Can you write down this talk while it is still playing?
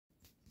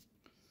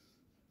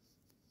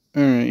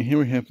Alright, here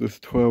we have this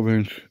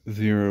 12-inch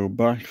Zero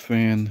box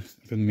fan.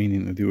 I've been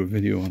meaning to do a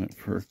video on it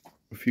for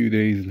a few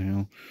days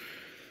now.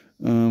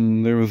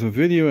 There was a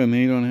video I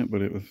made on it,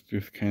 but it was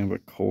just kind of a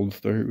cold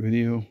start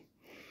video.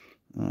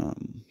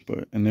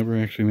 But I never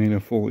actually made a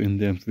full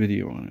in-depth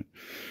video on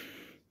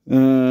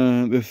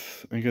it.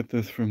 I got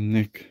this from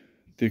Nick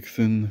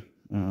Dixon.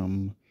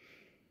 I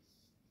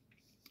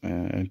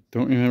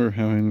don't remember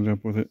how I ended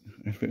up with it.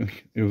 I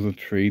think it was a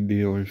trade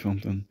deal or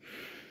something.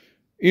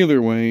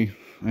 Either way,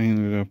 I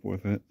ended up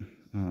with it.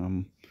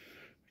 I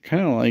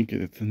kind of like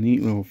it. It's a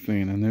neat little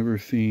fan. I've never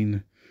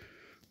seen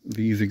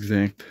these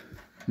exact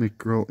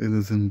McGraw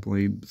Edison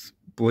blades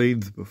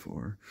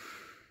before.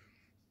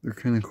 They're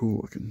kind of cool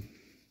looking.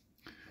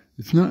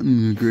 It's not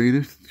in the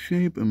greatest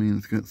shape. I mean,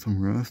 it's got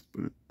some rust,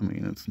 but I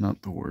mean, it's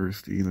not the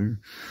worst either.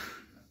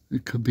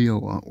 It could be a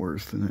lot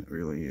worse than it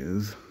really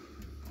is.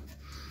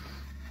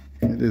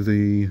 It is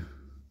a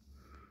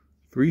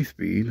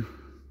 3-speed.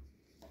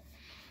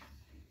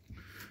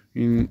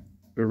 And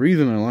the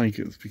reason I like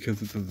it is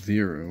because it's a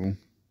Zero.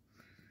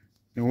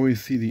 I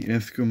always see the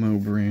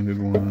Eskimo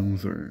branded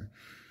ones or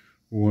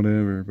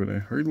whatever, but I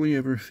hardly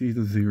ever see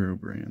the Zero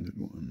branded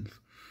ones.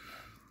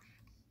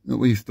 At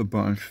least the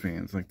box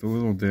fans, like the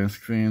little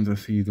desk fans, I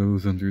see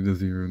those under the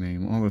Zero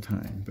name all the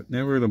time, but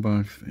never the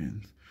box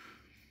fans.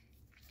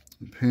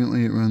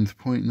 Apparently it runs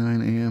 0.9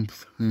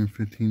 amps,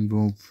 115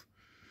 volts.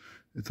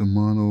 It's a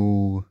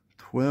model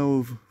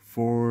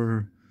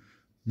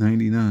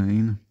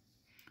 12499,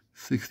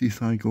 60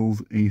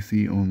 cycles,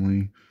 AC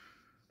only.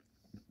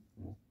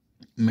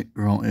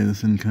 McGraw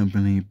Edison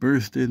Company,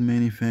 Bursted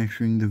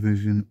Manufacturing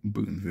Division,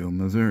 Boonville,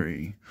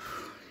 Missouri.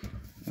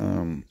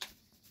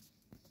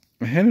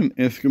 I had an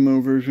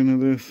Eskimo version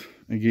of this.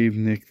 I gave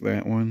Nick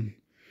that one,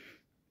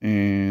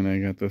 and I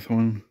got this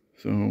one.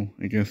 So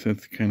I guess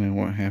that's kind of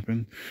what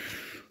happened.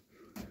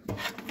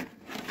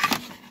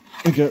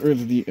 I got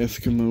rid of the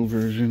Eskimo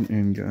version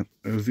and got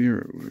a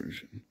Zero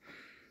version.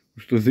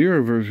 Which the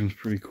Zero version is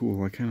pretty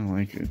cool. I kind of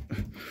like it.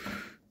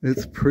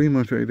 It's pretty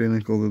much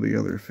identical to the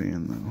other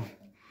fan though.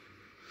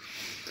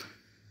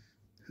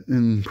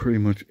 In pretty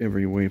much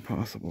every way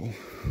possible.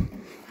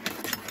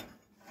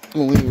 The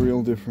only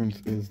real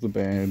difference is the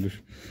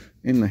badge,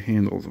 and the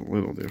handle's a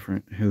little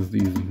different. It has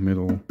these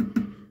middle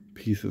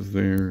pieces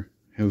there.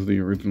 Has the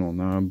original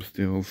knob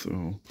still,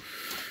 so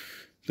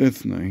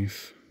that's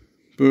nice.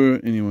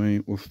 But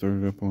anyway, we'll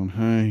start it up on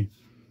high.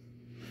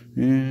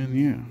 And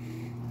yeah.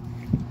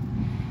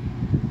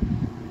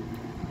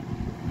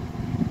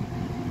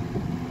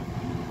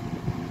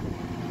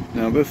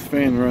 Now this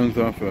fan runs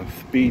off a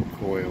speed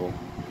coil,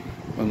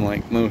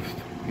 unlike most,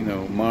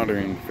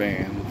 modern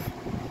fans,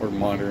 or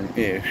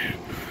modern-ish,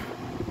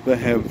 that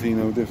have,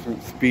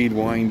 different speed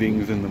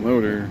windings in the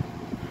motor.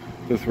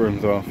 This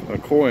runs off a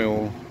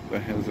coil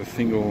that has a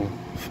single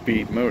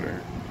speed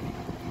motor.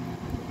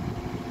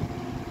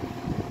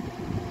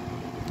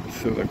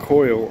 So the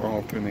coil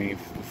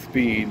alternates the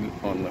speed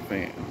on the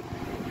fan,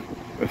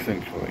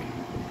 essentially.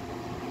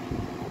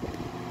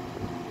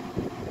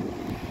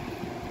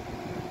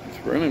 It's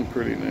running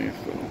pretty nice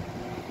though.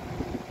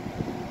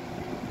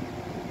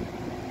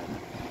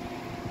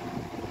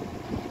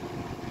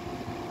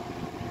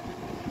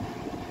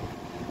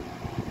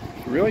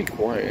 It's really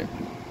quiet.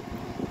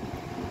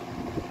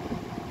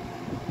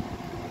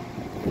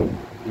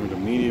 Go to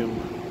medium.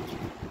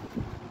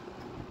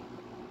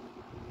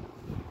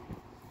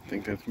 I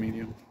think that's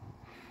medium.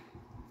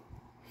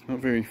 It's not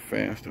very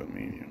fast on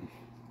medium.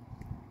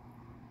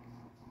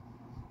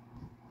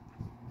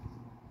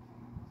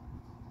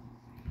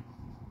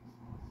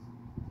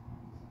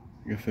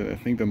 Like I said, I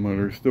think the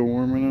motor's still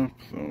warming up,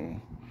 so,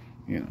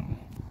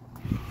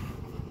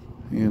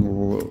 and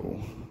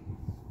low.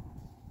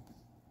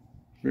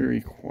 Very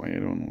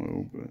quiet on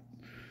low, but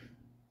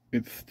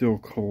it's still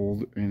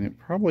cold, and it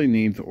probably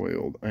needs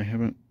oiled. I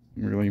haven't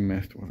really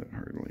messed with it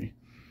hardly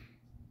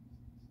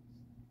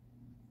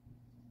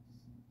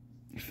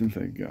since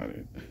I got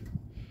it.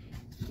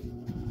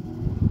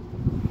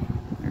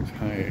 There's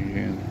high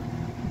again.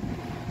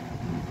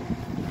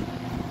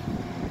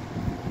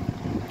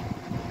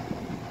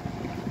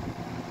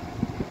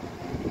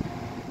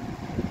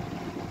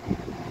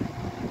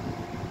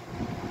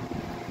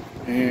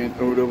 And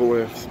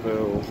OFF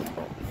spells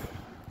off.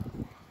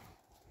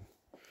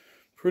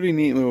 Pretty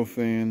neat little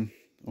fan.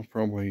 I'll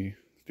probably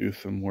do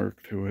some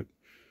work to it.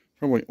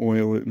 Probably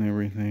oil it and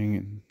everything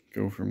and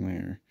go from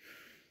there.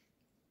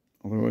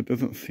 Although it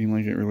doesn't seem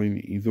like it really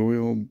needs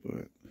oiled,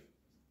 but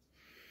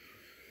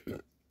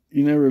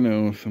you never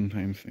know.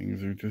 Sometimes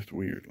things are just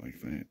weird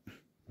like that.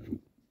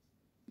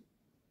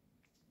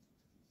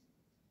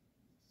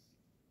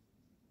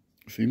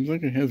 Seems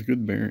like it has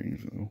good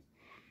bearings though.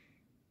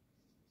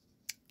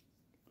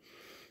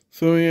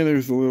 So yeah,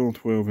 there's a little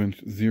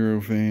 12-inch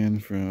Zero fan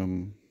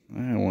from,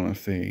 I want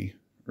to say,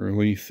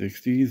 early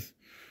 60s,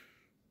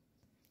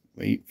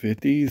 late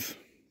 50s,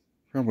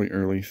 probably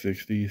early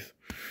 60s.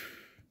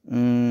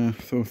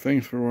 So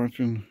thanks for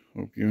watching.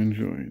 Hope you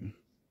enjoyed.